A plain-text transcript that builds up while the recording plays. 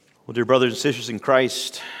Well, dear brothers and sisters in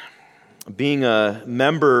Christ, being a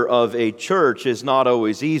member of a church is not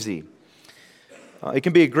always easy. It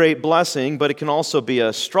can be a great blessing, but it can also be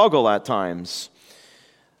a struggle at times.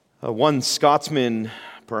 One Scotsman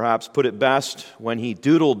perhaps put it best when he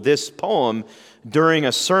doodled this poem during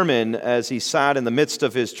a sermon as he sat in the midst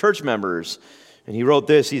of his church members. And he wrote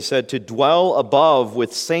this, he said, "To dwell above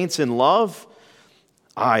with saints in love,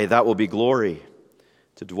 aye, that will be glory.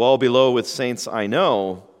 To dwell below with saints I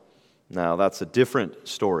know, now that's a different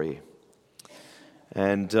story."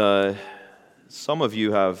 And some of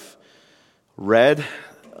you have read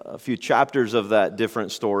a few chapters of that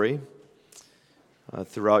different story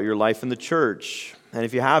throughout your life in the church. And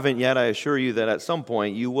if you haven't yet, I assure you that at some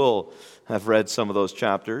point you will have read some of those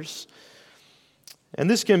chapters. And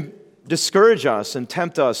this can discourage us and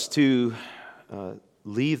tempt us to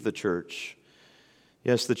leave the church.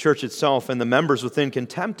 Yes, the church itself and the members within can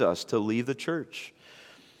tempt us to leave the church.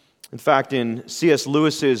 In fact, in C.S.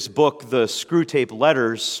 Lewis's book, The Screwtape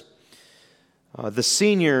Letters, the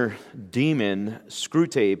senior demon,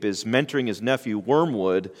 Screwtape, is mentoring his nephew,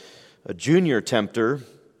 Wormwood, a junior tempter.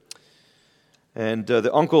 And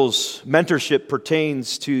the uncle's mentorship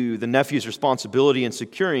pertains to the nephew's responsibility in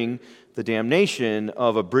securing the damnation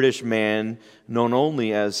of a British man known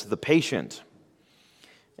only as the Patient.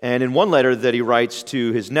 And in one letter that he writes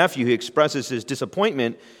to his nephew, he expresses his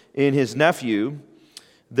disappointment in his nephew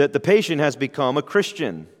that the Patient has become a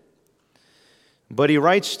Christian. But he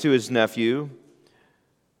writes to his nephew,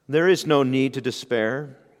 "There is no need to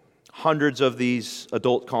despair. Hundreds of these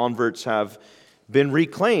adult converts have been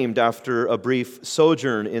reclaimed after a brief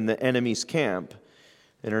sojourn in the enemy's camp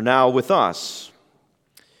and are now with us.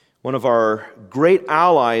 One of our great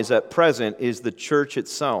allies at present is the church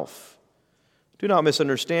itself. Do not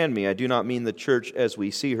misunderstand me. I do not mean the church as we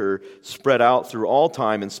see her spread out through all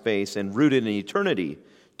time and space and rooted in eternity,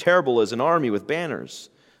 terrible as an army with banners.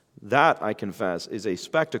 That, I confess, is a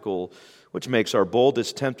spectacle which makes our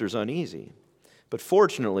boldest tempters uneasy. But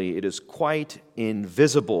fortunately, it is quite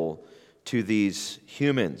invisible to these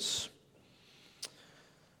humans."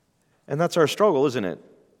 And that's our struggle, isn't it?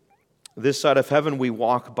 This side of heaven, we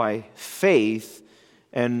walk by faith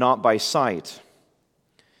and not by sight.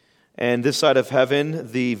 And this side of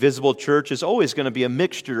heaven, the visible church is always going to be a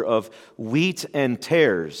mixture of wheat and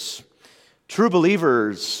tares, true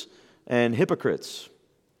believers and hypocrites.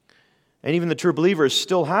 And even the true believers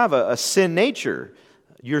still have a sin nature,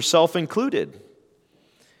 yourself included.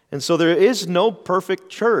 And so there is no perfect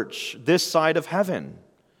church this side of heaven.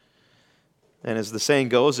 And as the saying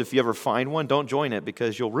goes, if you ever find one, don't join it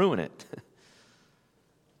because you'll ruin it.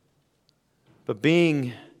 But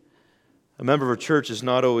being a member of a church is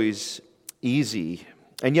not always easy.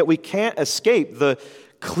 And yet we can't escape the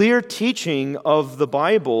clear teaching of the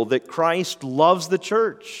Bible that Christ loves the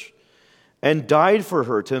church and died for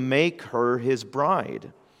her to make her his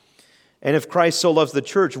bride. And if Christ so loves the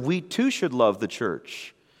church, we too should love the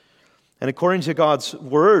church. And according to God's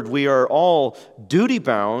word, we are all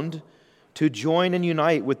duty-bound to join and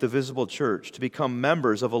unite with the visible church, to become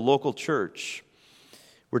members of a local church.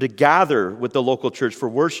 We're to gather with the local church for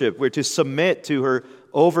worship. We're to submit to her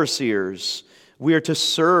overseers. We are to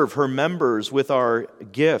serve her members with our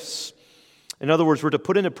gifts. In other words, we're to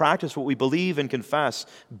put into practice what we believe and confess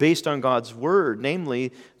based on God's word,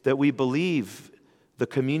 namely that we believe the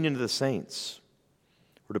communion of the saints.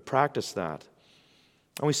 We're to practice that.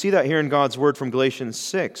 And we see that here in God's word from Galatians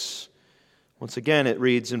 6. Once again, it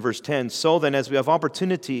reads in verse 10, "So then, as we have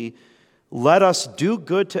opportunity, let us do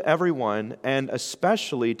good to everyone, and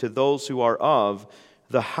especially to those who are of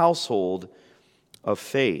the household of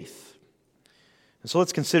faith." And so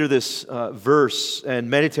let's consider this verse and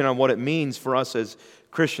meditate on what it means for us as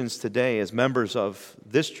Christians today, as members of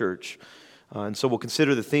this church. And so we'll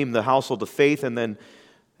consider the theme, the household of faith, and then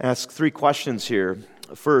ask three questions here.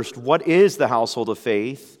 First, what is the household of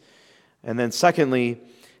faith? And then secondly,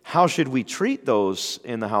 how should we treat those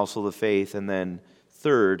in the household of faith? And then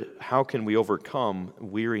third, how can we overcome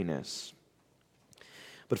weariness?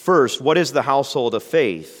 But first, what is the household of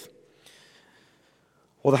faith?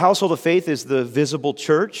 Well, the household of faith is the visible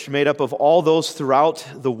church made up of all those throughout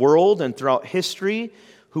the world and throughout history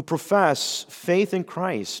who profess faith in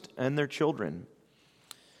Christ and their children.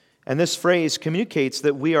 And this phrase communicates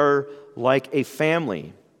that we are like a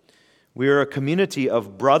family. We are a community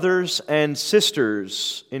of brothers and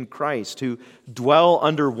sisters in Christ who dwell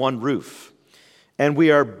under one roof. And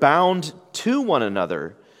we are bound to one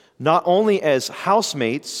another, not only as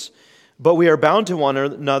housemates, but we are bound to one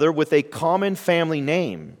another with a common family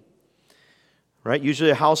name. Right?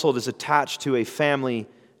 Usually a household is attached to a family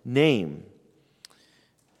name.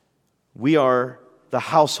 We are the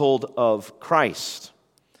household of Christ.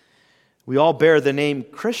 We all bear the name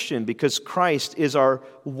Christian because Christ is our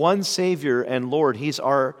one Savior and Lord. He's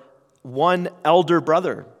our one elder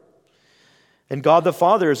brother. And God the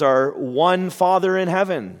Father is our one Father in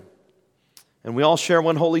heaven. And we all share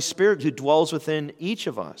one Holy Spirit who dwells within each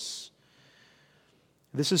of us.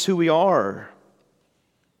 This is who we are.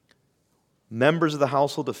 Members of the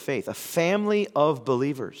household of faith, a family of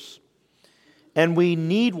believers. And we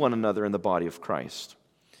need one another in the body of Christ.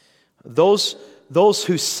 Those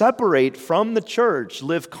who separate from the church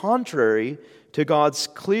live contrary to God's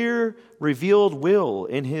clear, revealed will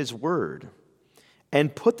in His Word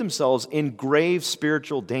and put themselves in grave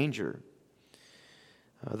spiritual danger.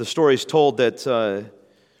 The story is told that the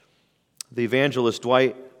evangelist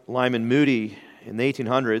Dwight Lyman Moody in the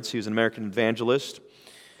 1800s, he was an American evangelist,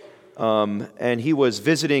 and he was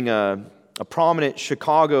visiting a prominent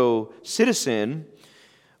Chicago citizen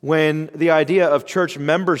when the idea of church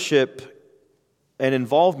membership and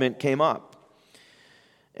involvement came up.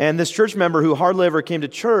 And this church member who hardly ever came to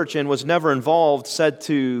church and was never involved said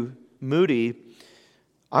to Moody,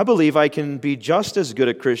 "I believe I can be just as good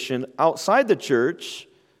a Christian outside the church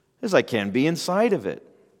as I can be inside of it."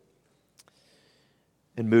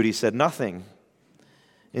 And Moody said nothing.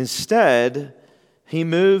 Instead, he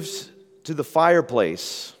moved to the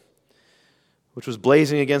fireplace, which was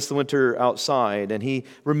blazing against the winter outside, and he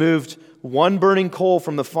removed one burning coal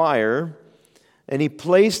from the fire, and he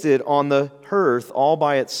placed it on the hearth all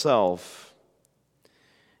by itself.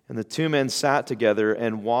 And the two men sat together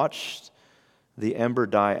and watched the ember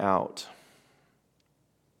die out.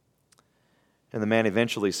 And the man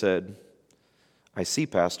eventually said, "I see,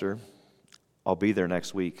 Pastor. I'll be there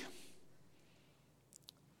next week."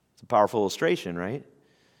 It's a powerful illustration, right?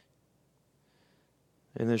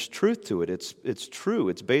 And there's truth to it. It's true.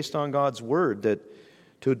 It's based on God's word that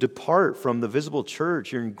to depart from the visible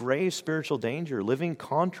church, you're in grave spiritual danger, living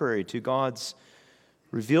contrary to God's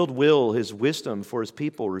revealed will, His wisdom for His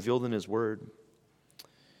people revealed in His word.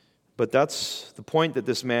 But that's the point that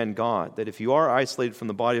this man got, that if you are isolated from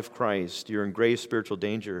the body of Christ, you're in grave spiritual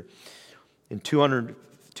danger. In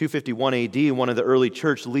 251 AD, one of the early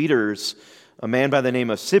church leaders, a man by the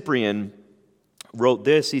name of Cyprian, wrote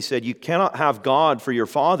this. He said, "You cannot have God for your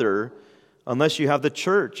father unless you have the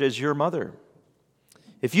church as your mother."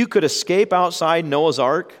 If you could escape outside Noah's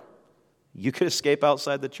Ark, you could escape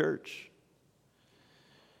outside the church.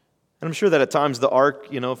 And I'm sure that at times the ark,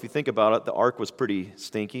 if you think about it, the ark was pretty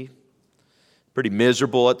stinky, pretty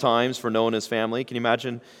miserable at times for Noah and his family. Can you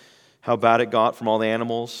imagine how bad it got from all the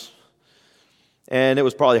animals? And it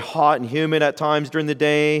was probably hot and humid at times during the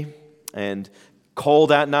day and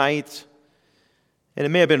cold at night. And it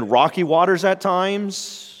may have been rocky waters at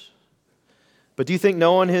times. But do you think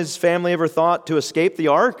Noah and his family ever thought to escape the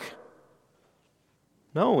ark?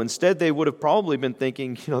 No, instead they would have probably been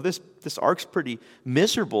thinking, this ark's pretty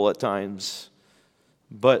miserable at times,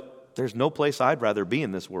 but there's no place I'd rather be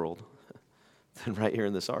in this world than right here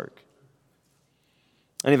in this ark.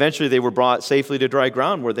 And eventually they were brought safely to dry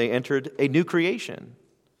ground where they entered a new creation.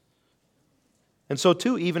 And so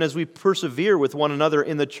too, even as we persevere with one another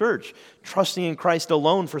in the church, trusting in Christ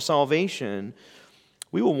alone for salvation,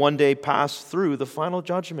 we will one day pass through the final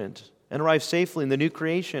judgment and arrive safely in the new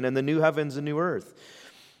creation and the new heavens and new earth.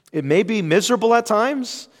 It may be miserable at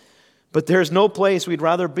times, but there's no place we'd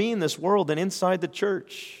rather be in this world than inside the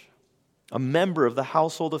church, a member of the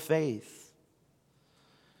household of faith.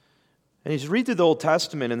 And as you read through the Old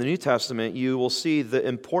Testament and the New Testament, you will see the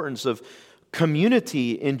importance of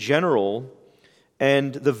community in general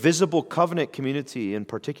and the visible covenant community in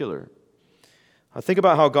particular. Think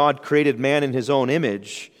about how God created man in His own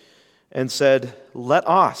image and said, let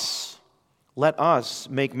us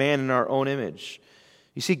make man in our own image.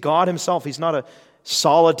 You see, God Himself, He's not a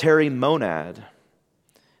solitary monad.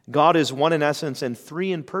 God is one in essence and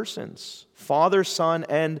three in persons, Father, Son,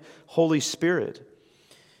 and Holy Spirit.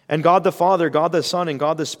 And God the Father, God the Son, and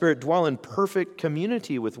God the Spirit dwell in perfect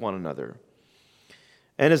community with one another.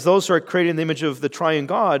 And as those who are created in the image of the triune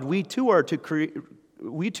God, we too are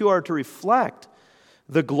to reflect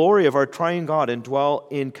the glory of our triune God and dwell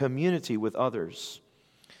in community with others.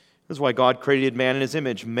 This is why God created man in His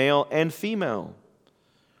image, male and female.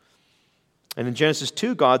 And in Genesis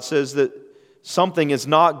 2, God says that something is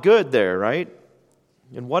not good there, right?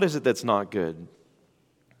 And what is it that's not good?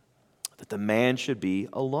 That the man should be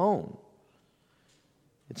alone.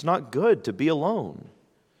 It's not good to be alone.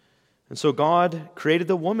 And so God created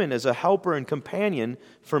the woman as a helper and companion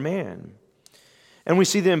for man. And we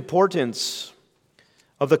see the importance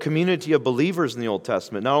of the community of believers in the Old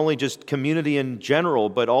Testament, not only just community in general,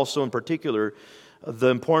 but also in particular the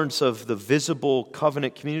importance of the visible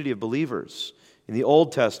covenant community of believers in the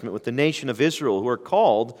Old Testament with the nation of Israel, who are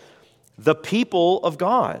called the people of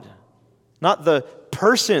God, not the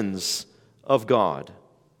persons of God.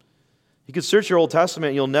 You can search your Old Testament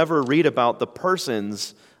and you'll never read about the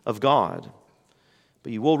persons of God.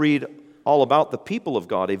 But you will read all about the people of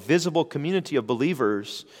God, a visible community of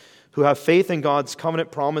believers who have faith in God's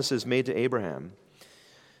covenant promises made to Abraham.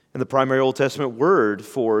 And the primary Old Testament word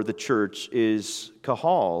for the church is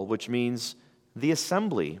kahal, which means the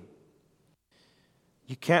assembly.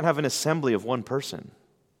 You can't have an assembly of one person.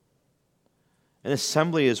 An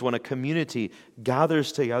assembly is when a community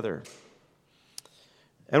gathers together.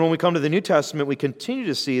 And when we come to the New Testament, we continue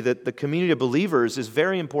to see that the community of believers is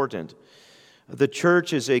very important. The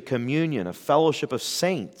church is a communion, a fellowship of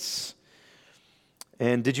saints.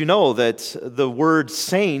 And did you know that the word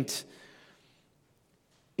saint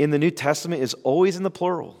in the New Testament is always in the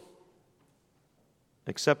plural?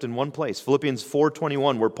 Except in one place, Philippians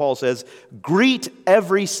 4:21, where Paul says, "Greet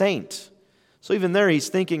every saint." So even there, he's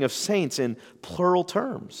thinking of saints in plural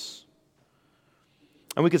terms.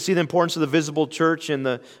 And we can see the importance of the visible church in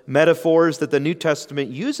the metaphors that the New Testament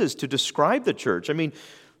uses to describe the church. I mean,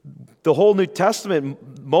 the whole New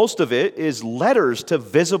Testament, most of it is letters to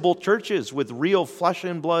visible churches with real flesh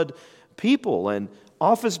and blood people and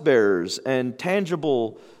office bearers and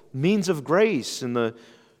tangible means of grace and the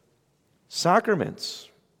sacraments.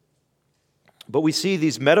 But we see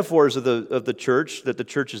these metaphors of the church, that the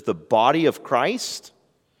church is the body of Christ.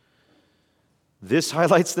 This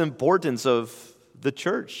highlights the importance of the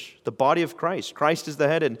church, the body of Christ. Christ is the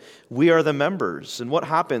head and we are the members. And what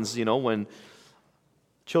happens, when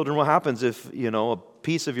children, what happens if, a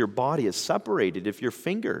piece of your body is separated, if your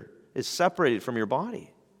finger is separated from your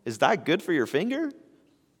body? Is that good for your finger?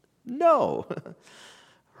 No.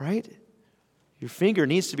 Right? Your finger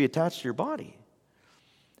needs to be attached to your body.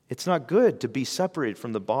 It's not good to be separated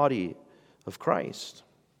from the body of Christ.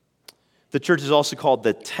 The church is also called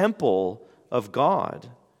the temple of God.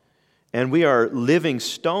 And we are living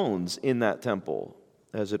stones in that temple,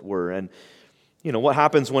 as it were. And what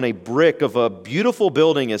happens when a brick of a beautiful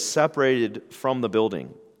building is separated from the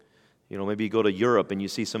building? Maybe you go to Europe and you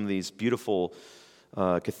see some of these beautiful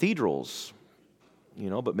cathedrals,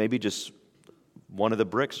 but maybe just one of the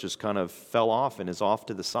bricks just kind of fell off and is off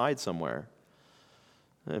to the side somewhere.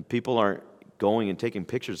 And people aren't going and taking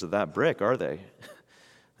pictures of that brick, are they?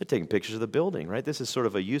 They're taking pictures of the building, right? This is sort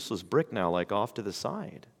of a useless brick now, like off to the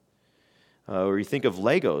side. Or you think of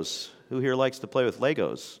Legos. Who here likes to play with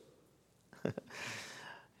Legos?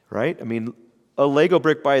 Right? I mean, a Lego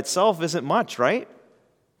brick by itself isn't much, right?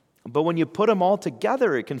 But when you put them all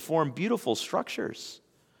together, it can form beautiful structures.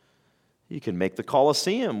 You can make the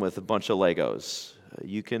Colosseum with a bunch of Legos.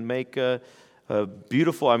 You can make a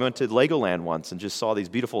beautiful, I went to Legoland once and just saw these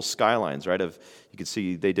beautiful skylines, right? You could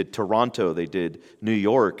see they did Toronto, they did New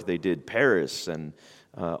York, they did Paris, and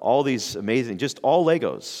all these amazing, just all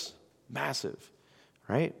Legos. Massive,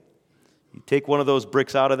 right? You take one of those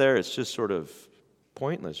bricks out of there, it's just sort of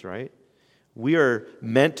pointless, right? We are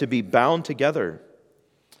meant to be bound together.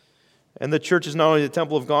 And the church is not only the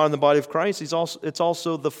temple of God and the body of Christ, it's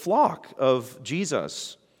also the flock of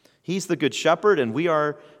Jesus. He's the good shepherd, and we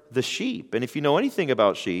are the sheep. And if you know anything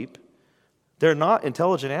about sheep, they're not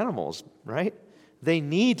intelligent animals, right? They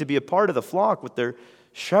need to be a part of the flock with their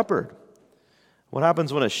shepherd. What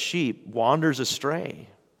happens when a sheep wanders astray?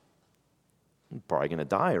 They're probably going to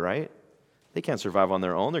die, right? They can't survive on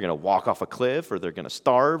their own. They're going to walk off a cliff, or they're going to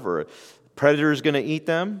starve, or a predator is going to eat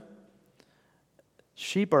them.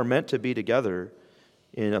 Sheep are meant to be together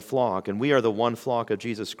in a flock, and we are the one flock of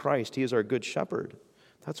Jesus Christ. He is our good shepherd.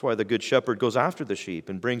 That's why the good shepherd goes after the sheep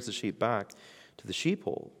and brings the sheep back to the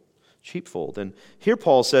sheepfold. And here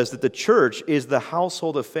Paul says that the church is the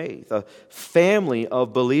household of faith, a family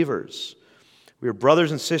of believers. We are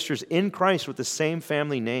brothers and sisters in Christ with the same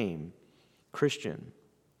family name, Christian.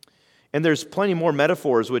 And there's plenty more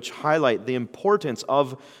metaphors which highlight the importance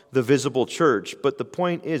of the visible church. But the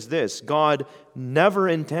point is this: God never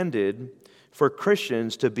intended for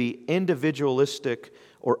Christians to be individualistic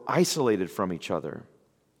or isolated from each other.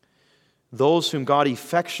 Those whom God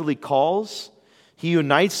effectually calls, He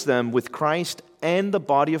unites them with Christ and the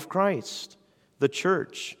body of Christ, the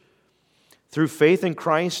church. Through faith in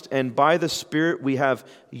Christ and by the Spirit, we have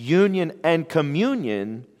union and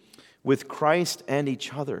communion with Christ and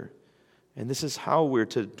each other. And this is how we're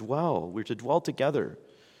to dwell. We're to dwell together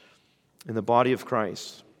in the body of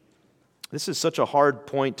Christ. This is such a hard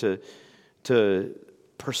point to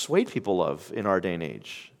persuade people of in our day and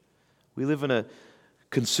age. We live in a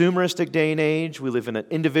consumeristic day and age. We live in an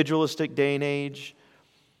individualistic day and age.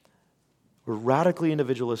 We're radically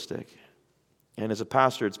individualistic. And as a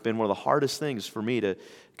pastor, it's been one of the hardest things for me to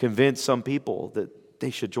convince some people that they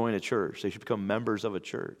should join a church. They should become members of a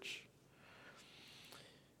church.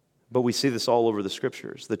 But we see this all over the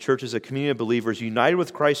Scriptures. The church is a community of believers united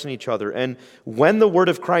with Christ and each other. And when the Word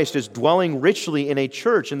of Christ is dwelling richly in a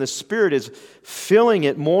church and the Spirit is filling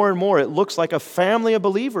it more and more, it looks like a family of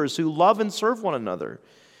believers who love and serve one another.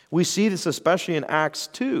 We see this especially in Acts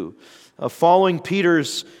 2. Following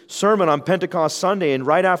Peter's sermon on Pentecost Sunday and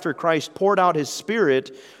right after Christ poured out His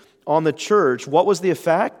Spirit on the church, what was the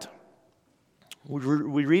effect?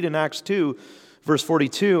 We read in Acts 2, verse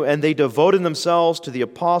 42, and they devoted themselves to the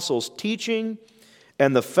apostles' teaching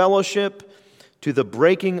and the fellowship, to the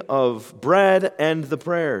breaking of bread and the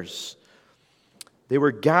prayers. They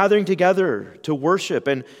were gathering together to worship,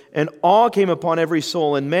 and awe came upon every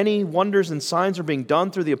soul, and many wonders and signs were being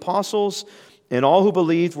done through the apostles, and all who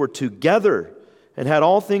believed were together and had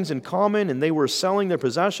all things in common, and they were selling their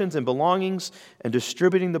possessions and belongings and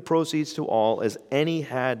distributing the proceeds to all as any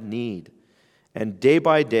had need. And day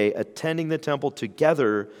by day, attending the temple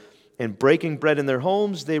together and breaking bread in their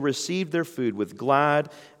homes, they received their food with glad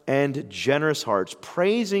and generous hearts,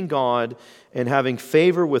 praising God and having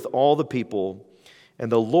favor with all the people. And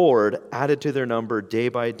the Lord added to their number day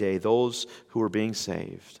by day those who were being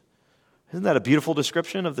saved. Isn't that a beautiful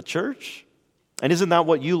description of the church? And isn't that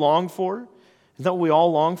what you long for? Isn't that what we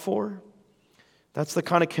all long for? That's the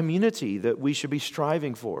kind of community that we should be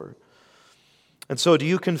striving for. And so do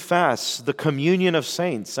you confess the communion of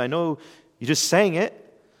saints? I know you just sang it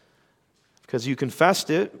because you confessed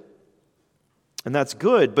it, and that's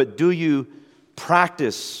good, but do you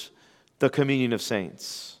practice the communion of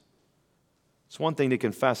saints? It's one thing to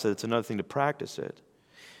confess it, it's another thing to practice it.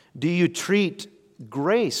 Do you treat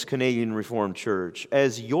Grace Canadian Reformed Church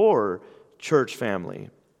as your church family?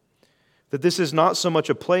 That this is not so much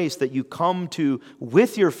a place that you come to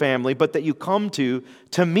with your family, but that you come to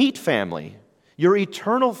meet family, your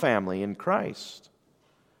eternal family in Christ.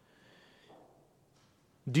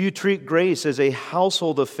 Do you treat Grace as a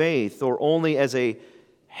household of faith or only as a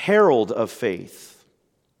herald of faith?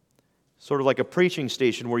 Sort of like a preaching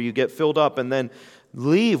station where you get filled up and then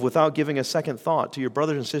leave without giving a second thought to your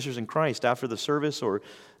brothers and sisters in Christ after the service or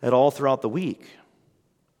at all throughout the week.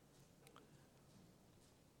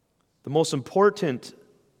 The most important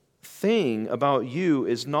thing about you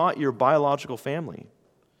is not your biological family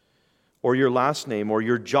or your last name or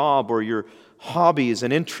your job or your hobbies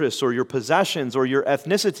and interests or your possessions or your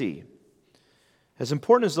ethnicity. As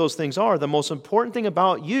important as those things are, the most important thing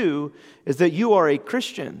about you is that you are a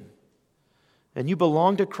Christian and you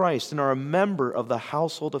belong to Christ and are a member of the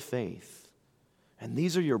household of faith. And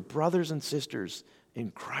these are your brothers and sisters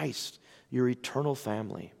in Christ, your eternal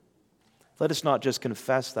family. Let us not just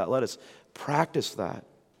confess that, let us practice that.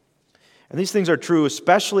 And these things are true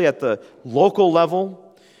especially at the local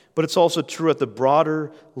level, but it's also true at the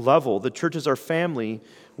broader level. The church is our family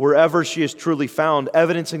wherever she is truly found,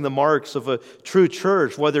 evidencing the marks of a true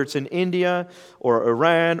church, whether it's in India or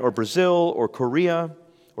Iran or Brazil or Korea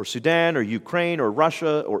or Sudan or Ukraine or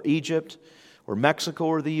Russia or Egypt or Mexico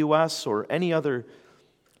or the U.S. or any other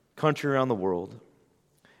country around the world.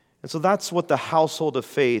 And so that's what the household of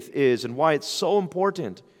faith is and why it's so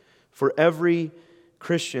important for every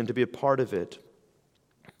Christian to be a part of it.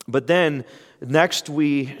 But then, next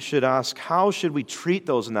we should ask, how should we treat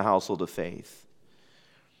those in the household of faith?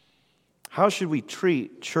 How should we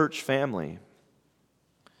treat church family?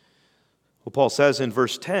 Well, Paul says in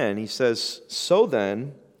verse 10, he says, "So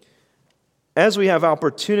then, as we have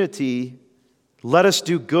opportunity, let us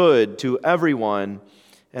do good to everyone,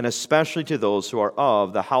 and especially to those who are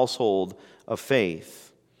of the household of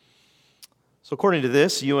faith." So according to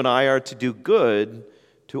this, you and I are to do good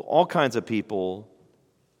to all kinds of people,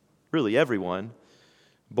 really everyone,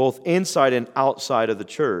 both inside and outside of the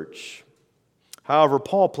church. However,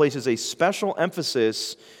 Paul places a special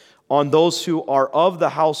emphasis on those who are of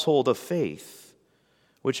the household of faith,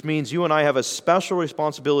 which means you and I have a special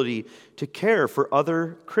responsibility to care for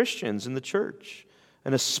other Christians in the church,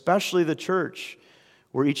 and especially the church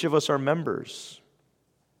where each of us are members.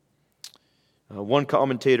 One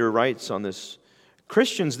commentator writes on this,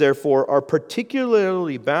 "Christians, therefore, are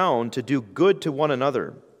particularly bound to do good to one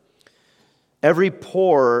another. Every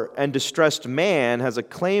poor and distressed man has a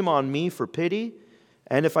claim on me for pity,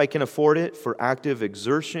 and if I can afford it, for active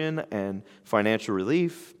exertion and financial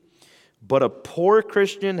relief. But a poor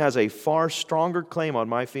Christian has a far stronger claim on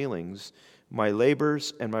my feelings, my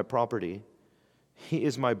labors, and my property. He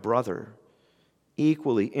is my brother,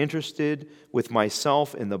 equally interested with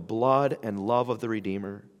myself in the blood and love of the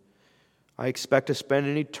Redeemer. I expect to spend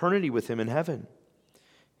an eternity with him in heaven.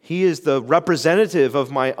 He is the representative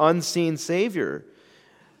of my unseen Savior.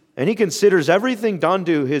 And he considers everything done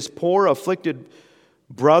to his poor, afflicted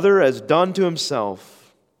brother as done to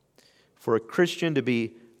himself. For a Christian to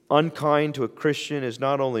be unkind to a Christian is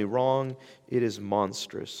not only wrong, it is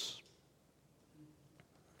monstrous.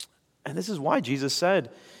 And this is why Jesus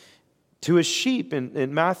said to his sheep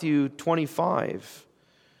in Matthew 25,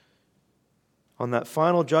 on that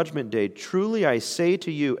final judgment day, truly I say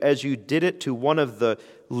to you, as you did it to one of the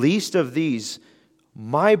least of these,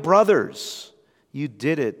 my brothers, you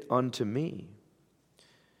did it unto me.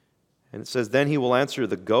 And it says, then he will answer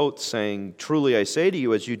the goats, saying, truly I say to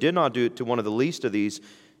you, as you did not do it to one of the least of these,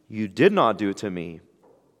 you did not do it to me.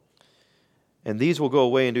 And these will go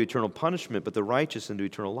away into eternal punishment, but the righteous into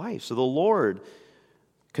eternal life. So the Lord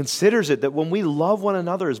considers it that when we love one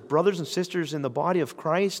another as brothers and sisters in the body of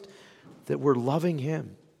Christ, that we're loving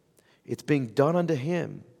Him. It's being done unto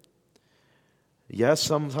Him. Yes,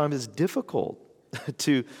 sometimes it's difficult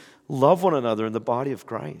to love one another in the body of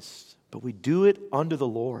Christ, but we do it unto the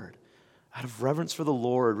Lord, out of reverence for the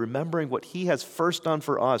Lord, remembering what He has first done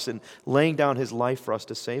for us and laying down His life for us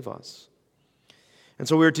to save us. And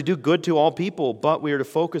so we are to do good to all people, but we are to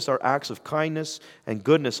focus our acts of kindness and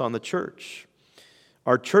goodness on the church.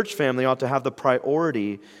 Our church family ought to have the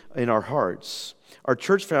priority in our hearts. Our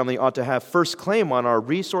church family ought to have first claim on our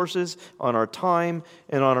resources, on our time,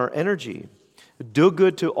 and on our energy. Do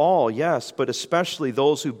good to all, yes, but especially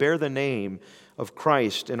those who bear the name of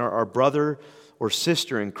Christ and are our brother or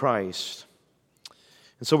sister in Christ.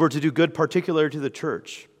 And so we're to do good particularly to the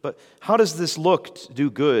church. But how does this look to do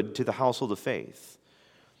good to the household of faith?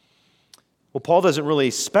 Well, Paul doesn't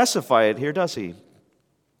really specify it here, does he?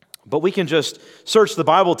 But we can just search the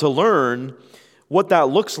Bible to learn what that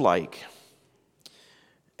looks like.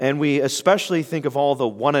 And we especially think of all the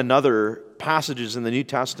one another passages in the New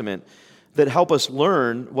Testament that help us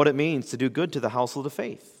learn what it means to do good to the household of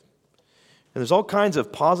faith. And there's all kinds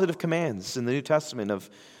of positive commands in the New Testament of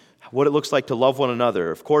what it looks like to love one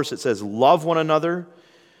another. Of course, it says love one another.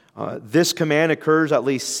 This command occurs at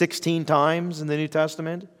least 16 times in the New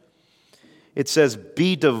Testament. It says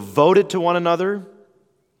be devoted to one another.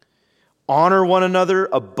 Honor one another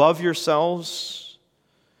above yourselves.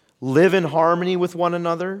 Live in harmony with one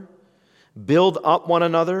another. Build up one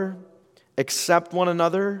another. Accept one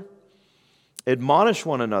another. Admonish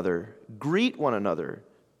one another. Greet one another.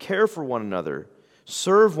 Care for one another.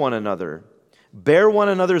 Serve one another. Bear one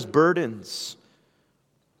another's burdens.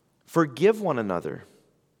 Forgive one another.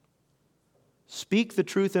 Speak the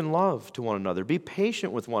truth in love to one another. Be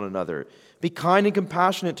patient with one another. Be kind and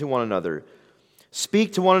compassionate to one another.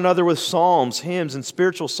 Speak to one another with psalms, hymns, and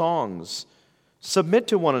spiritual songs. Submit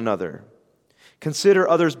to one another. Consider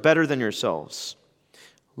others better than yourselves.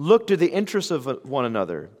 Look to the interests of one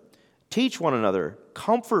another. Teach one another.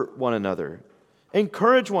 Comfort one another.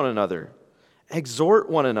 Encourage one another. Exhort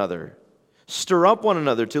one another. Stir up one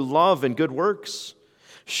another to love and good works.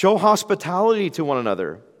 Show hospitality to one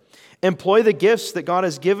another. Employ the gifts that God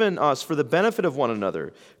has given us for the benefit of one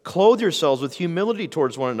another. Clothe yourselves with humility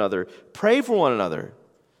towards one another. Pray for one another.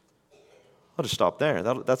 I'll just stop there.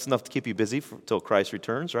 That's enough to keep you busy until Christ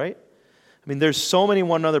returns, right? I mean, there's so many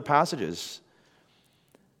one another passages.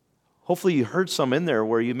 Hopefully you heard some in there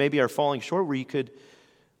where you maybe are falling short, where you could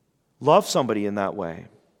love somebody in that way.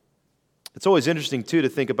 It's always interesting, too, to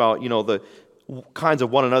think about, the kinds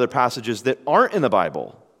of one another passages that aren't in the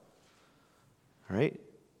Bible, right?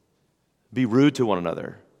 Be rude to one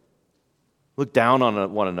another. Look down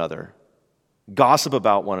on one another. Gossip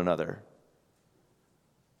about one another.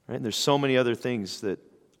 Right? And there's so many other things that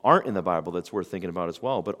aren't in the Bible that's worth thinking about as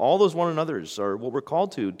well. But all those one another's are what we're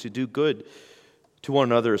called to do good to one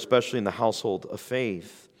another, especially in the household of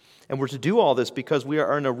faith. And we're to do all this because we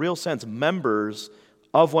are, in a real sense, members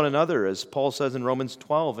of one another, as Paul says in Romans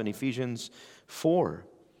 12 and Ephesians 4.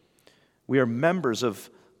 We are members of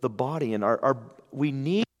the body, and we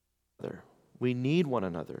need one another. We need one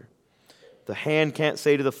another. The hand can't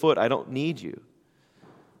say to the foot, I don't need you.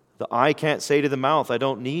 The eye can't say to the mouth, I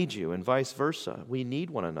don't need you, and vice versa. We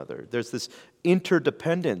need one another. There's this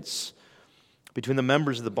interdependence between the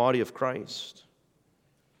members of the body of Christ.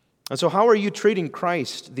 And so how are you treating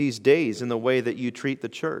Christ these days in the way that you treat the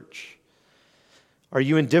church? Are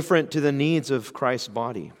you indifferent to the needs of Christ's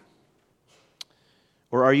body?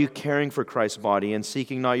 Or are you caring for Christ's body and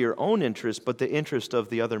seeking not your own interest, but the interest of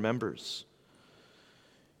the other members?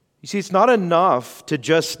 You see, it's not enough to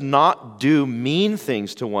just not do mean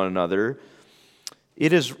things to one another.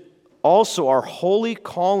 It is also our holy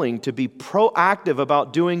calling to be proactive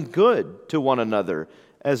about doing good to one another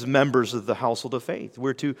as members of the household of faith.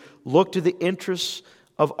 We're to look to the interests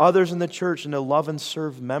of others in the church and to love and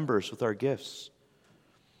serve members with our gifts.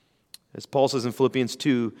 As Paul says in Philippians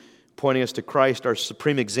 2, pointing us to Christ, our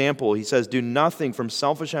supreme example, he says, "Do nothing from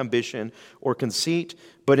selfish ambition or conceit,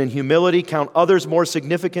 but in humility count others more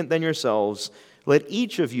significant than yourselves. Let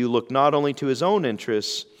each of you look not only to his own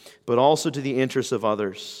interests, but also to the interests of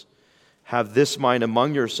others. Have this mind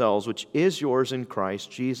among yourselves, which is yours in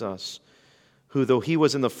Christ Jesus, who, though he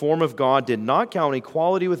was in the form of God, did not count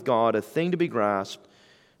equality with God a thing to be grasped,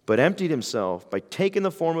 but emptied himself by taking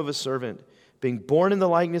the form of a servant, being born in the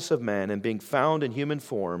likeness of men, and being found in human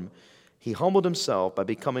form, he humbled himself by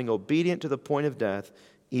becoming obedient to the point of death,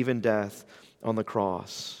 even death on the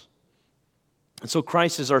cross." And so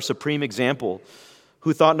Christ is our supreme example,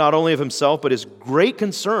 who thought not only of himself, but his great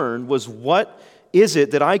concern was, what is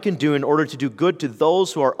it that I can do in order to do good to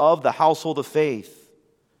those who are of the household of faith?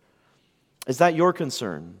 Is that your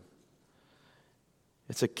concern?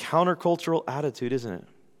 It's a countercultural attitude, isn't it?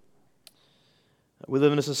 We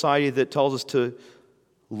live in a society that tells us to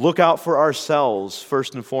look out for ourselves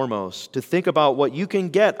first and foremost, to think about what you can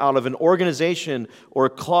get out of an organization or a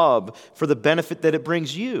club for the benefit that it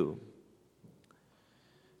brings you.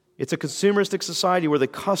 It's a consumeristic society where the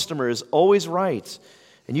customer is always right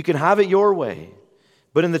and you can have it your way.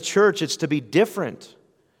 But in the church, it's to be different.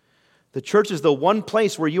 The church is the one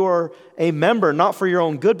place where you are a member, not for your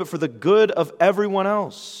own good, but for the good of everyone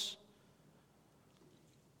else.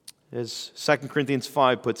 As 2 Corinthians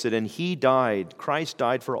 5 puts it, "And he died, Christ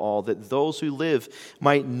died for all, that those who live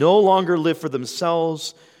might no longer live for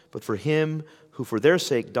themselves, but for him who for their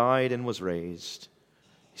sake died and was raised."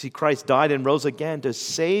 You see, Christ died and rose again to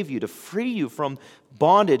save you, to free you from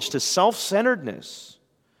bondage to self-centeredness.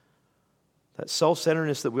 That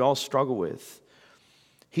self-centeredness that we all struggle with.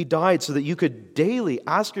 He died so that you could daily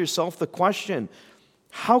ask yourself the question,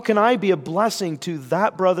 how can I be a blessing to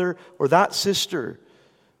that brother or that sister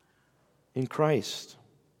in Christ?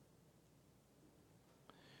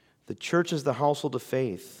 The church is the household of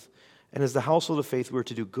faith. And as the household of faith, we're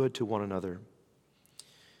to do good to one another.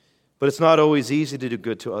 But it's not always easy to do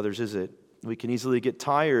good to others, is it? We can easily get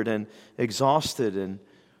tired and exhausted. And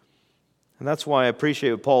that's why I appreciate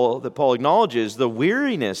that Paul acknowledges the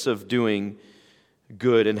weariness of doing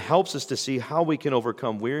good and helps us to see how we can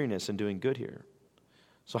overcome weariness in doing good here.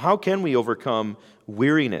 So how can we overcome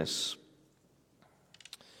weariness?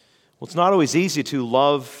 Well, it's not always easy to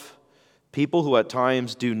love people who at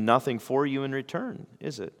times do nothing for you in return,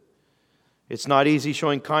 is it? It's not easy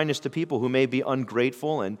showing kindness to people who may be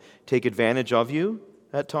ungrateful and take advantage of you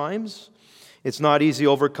at times. It's not easy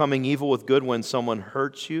overcoming evil with good when someone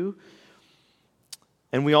hurts you.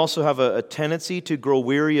 And we also have a tendency to grow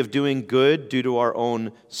weary of doing good due to our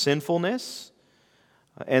own sinfulness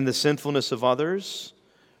and the sinfulness of others,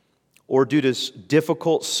 or due to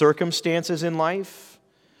difficult circumstances in life,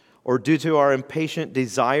 or due to our impatient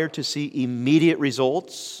desire to see immediate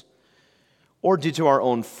results, or due to our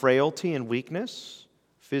own frailty and weakness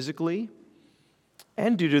physically,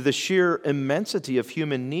 and due to the sheer immensity of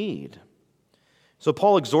human need. So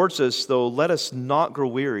Paul exhorts us, though, let us not grow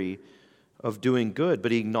weary of doing good,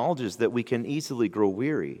 but he acknowledges that we can easily grow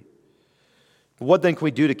weary. What then can we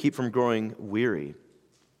do to keep from growing weary?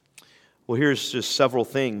 Well, here's just several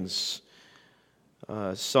things.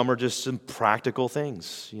 Some are just some practical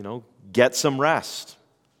things. Get some rest.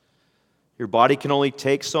 Your body can only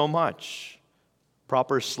take so much.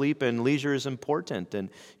 Proper sleep and leisure is important, and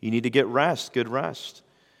you need to get rest, good rest.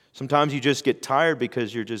 Sometimes you just get tired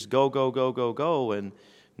because you're just go, and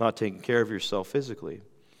not taking care of yourself physically.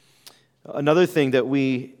 Another thing that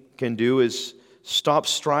we can do is stop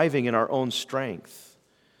striving in our own strength.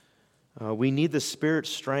 We need the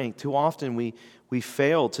Spirit's strength. Too often we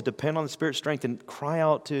fail to depend on the Spirit's strength and cry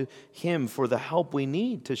out to Him for the help we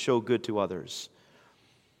need to show good to others.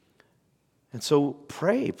 And so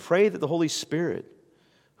pray that the Holy Spirit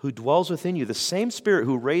who dwells within you, the same Spirit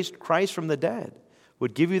who raised Christ from the dead,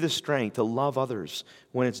 would give you the strength to love others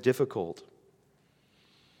when it's difficult.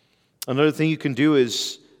 Another thing you can do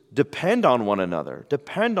is depend on one another.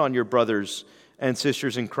 Depend on your brothers and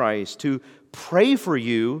sisters in Christ to pray for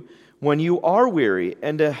you when you are weary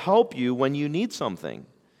and to help you when you need something.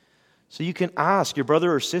 So you can ask your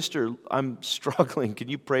brother or sister, I'm struggling, can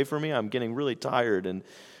you pray for me? I'm getting really tired and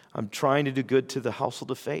I'm trying to do good to the household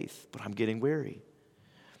of faith, but I'm getting weary.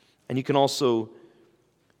 And you can also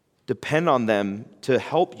depend on them to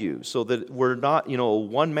help you so that we're not, a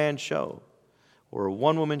one-man show or a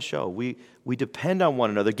one-woman show. We depend on one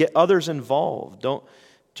another. Get others involved. Don't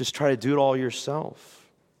just try to do it all yourself.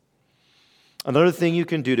 Another thing you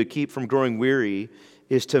can do to keep from growing weary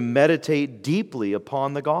is to meditate deeply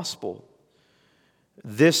upon the gospel.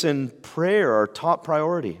 This and prayer are top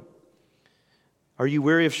priority. Are you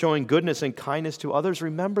weary of showing goodness and kindness to others?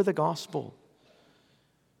 Remember the gospel.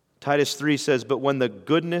 Titus 3 says, "But when the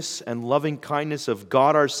goodness and loving kindness of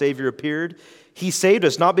God our Savior appeared, He saved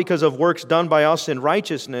us not because of works done by us in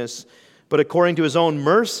righteousness, but according to His own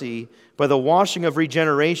mercy, by the washing of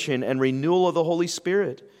regeneration and renewal of the Holy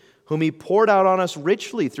Spirit, whom He poured out on us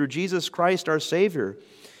richly through Jesus Christ our Savior,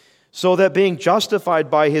 so that being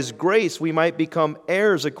justified by His grace, we might become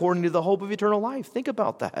heirs according to the hope of eternal life." Think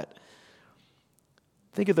about that.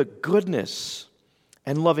 Think of the goodness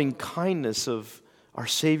and loving kindness of our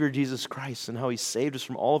Savior Jesus Christ and how He saved us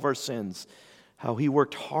from all of our sins, how He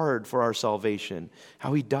worked hard for our salvation,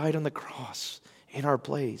 how He died on the cross in our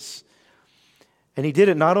place. And He did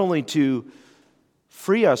it not only to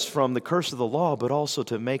free us from the curse of the law, but also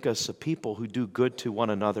to make us a people who do good to one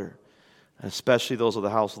another, especially those of the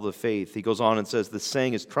household of faith. He goes on and says, "The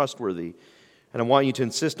saying is trustworthy, and I want you to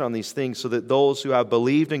insist on these things so that those who have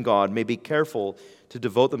believed in God may be careful to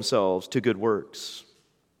devote themselves to good works."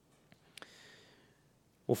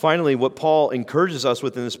 Well, finally, what Paul encourages us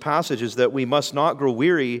with in this passage is that we must not grow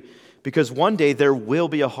weary, because one day there will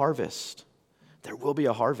be a harvest. There will be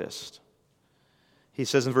a harvest. He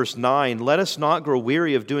says in verse 9, "Let us not grow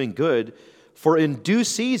weary of doing good, for in due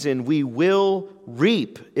season we will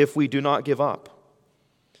reap if we do not give up."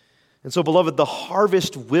 And so, beloved, the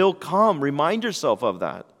harvest will come. Remind yourself of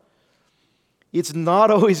that. It's not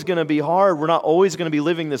always going to be hard. We're not always going to be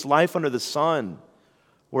living this life under the sun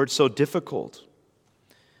where it's so difficult.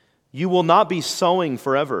 You will not be sowing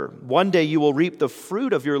forever. One day you will reap the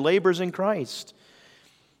fruit of your labors in Christ.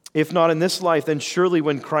 If not in this life, then surely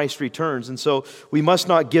when Christ returns. And so we must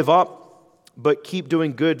not give up, but keep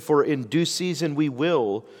doing good, for in due season we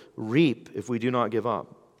will reap if we do not give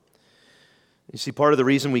up. You see, part of the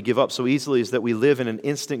reason we give up so easily is that we live in an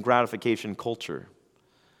instant gratification culture.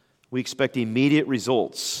 We expect immediate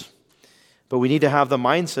results, but we need to have the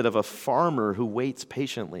mindset of a farmer who waits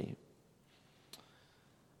patiently.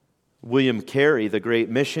 William Carey, the great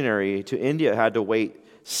missionary to India, had to wait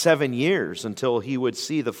 7 years until he would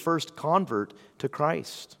see the first convert to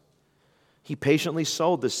Christ. He patiently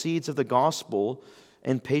sowed the seeds of the gospel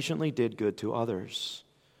and patiently did good to others.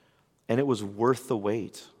 And it was worth the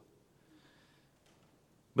wait.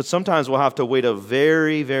 But sometimes we'll have to wait a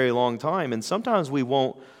very, very long time, and sometimes we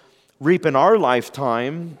won't reap in our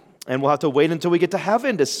lifetime, and we'll have to wait until we get to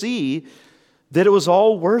heaven to see that it was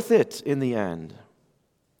all worth it in the end.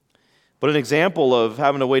 But an example of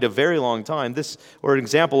having to wait a very long time, an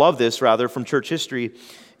example of this, from church history,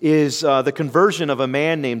 is the conversion of a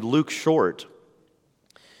man named Luke Short.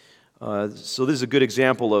 So this is a good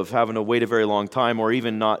example of having to wait a very long time, or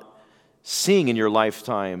even not seeing in your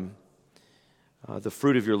lifetime the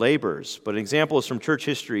fruit of your labors. But an example is from church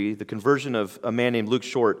history, the conversion of a man named Luke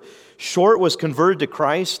Short. Short was converted to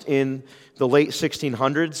Christ in the late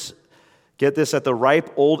 1600s. Get this, at the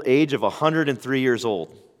ripe old age of 103 years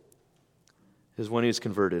old. Is when he was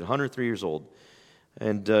converted, 103 years old.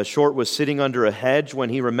 And Short was sitting under a hedge when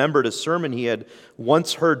he remembered a sermon he had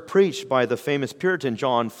once heard preached by the famous Puritan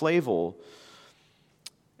John Flavel.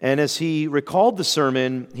 And as he recalled the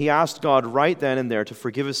sermon, he asked God right then and there to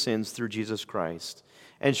forgive his sins through Jesus Christ.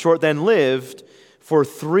 And Short then lived for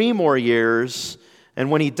 3 more years, and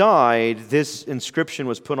when he died, this inscription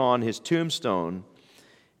was put on his tombstone: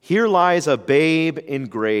 "Here lies a babe in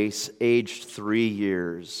grace, aged 3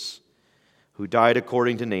 years, who died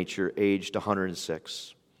according to nature, aged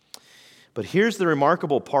 106. But here's the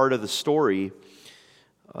remarkable part of the story.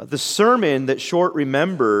 The sermon that Short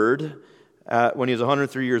remembered when he was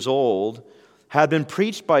 103 years old had been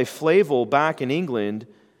preached by Flavel back in England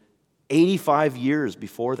 85 years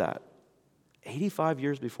before that. 85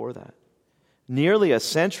 years before that. Nearly a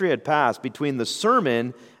century had passed between the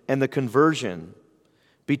sermon and the conversion,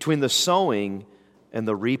 between the sowing and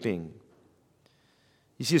the reaping.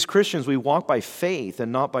 You see, as Christians, we walk by faith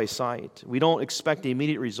and not by sight. We don't expect the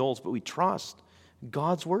immediate results, but we trust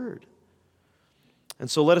God's word. And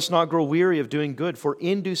so let us not grow weary of doing good, for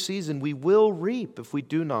in due season we will reap if we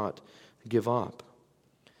do not give up.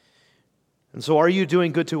 And so are you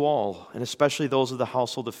doing good to all, and especially those of the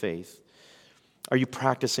household of faith? Are you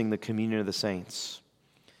practicing the communion of the saints?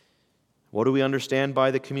 What do we understand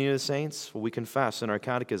by the communion of the saints? Well, we confess in our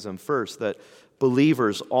catechism first that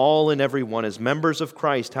believers, all and every one, as members of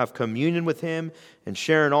Christ, have communion with Him and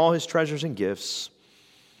share in all His treasures and gifts.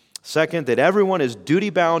 Second, that everyone is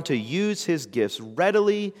duty-bound to use his gifts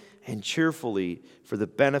readily and cheerfully for the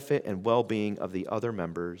benefit and well-being of the other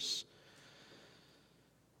members.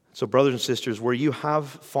 So, brothers and sisters, where you have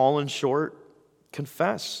fallen short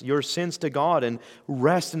Confess your sins to God and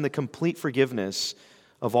rest in the complete forgiveness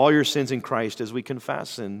of all your sins in Christ as we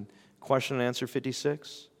confess in question and answer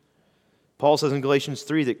 56. Paul says in Galatians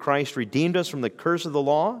 3 that Christ redeemed us from the curse of the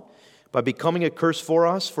law by becoming a curse for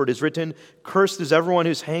us, for it is written, "Cursed is everyone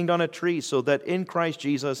who's hanged on a tree," so that in Christ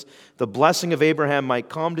Jesus the blessing of Abraham might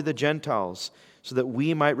come to the Gentiles, so that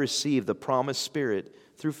we might receive the promised Spirit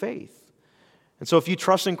through faith. And so if you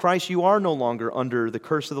trust in Christ, you are no longer under the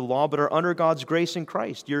curse of the law, but are under God's grace in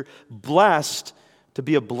Christ. You're blessed to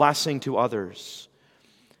be a blessing to others.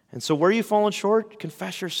 And so where you've fallen short,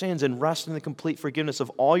 confess your sins and rest in the complete forgiveness of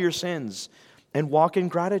all your sins and walk in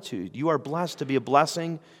gratitude. You are blessed to be a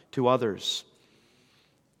blessing to others.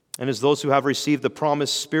 And as those who have received the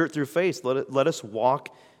promised Spirit through faith, let us walk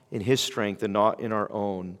in His strength and not in our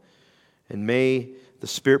own. And may the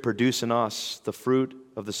Spirit produce in us the fruit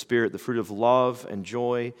of the Spirit, the fruit of love and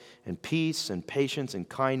joy and peace and patience and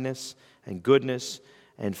kindness and goodness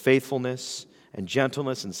and faithfulness and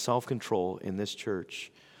gentleness and self-control in this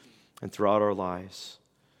church and throughout our lives.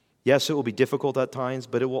 Yes, it will be difficult at times,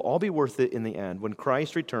 but it will all be worth it in the end when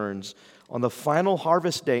Christ returns on the final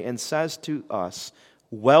harvest day and says to us,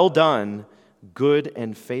 "Well done, good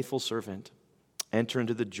and faithful servant. Enter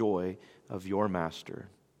into the joy of your master."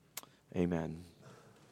 Amen.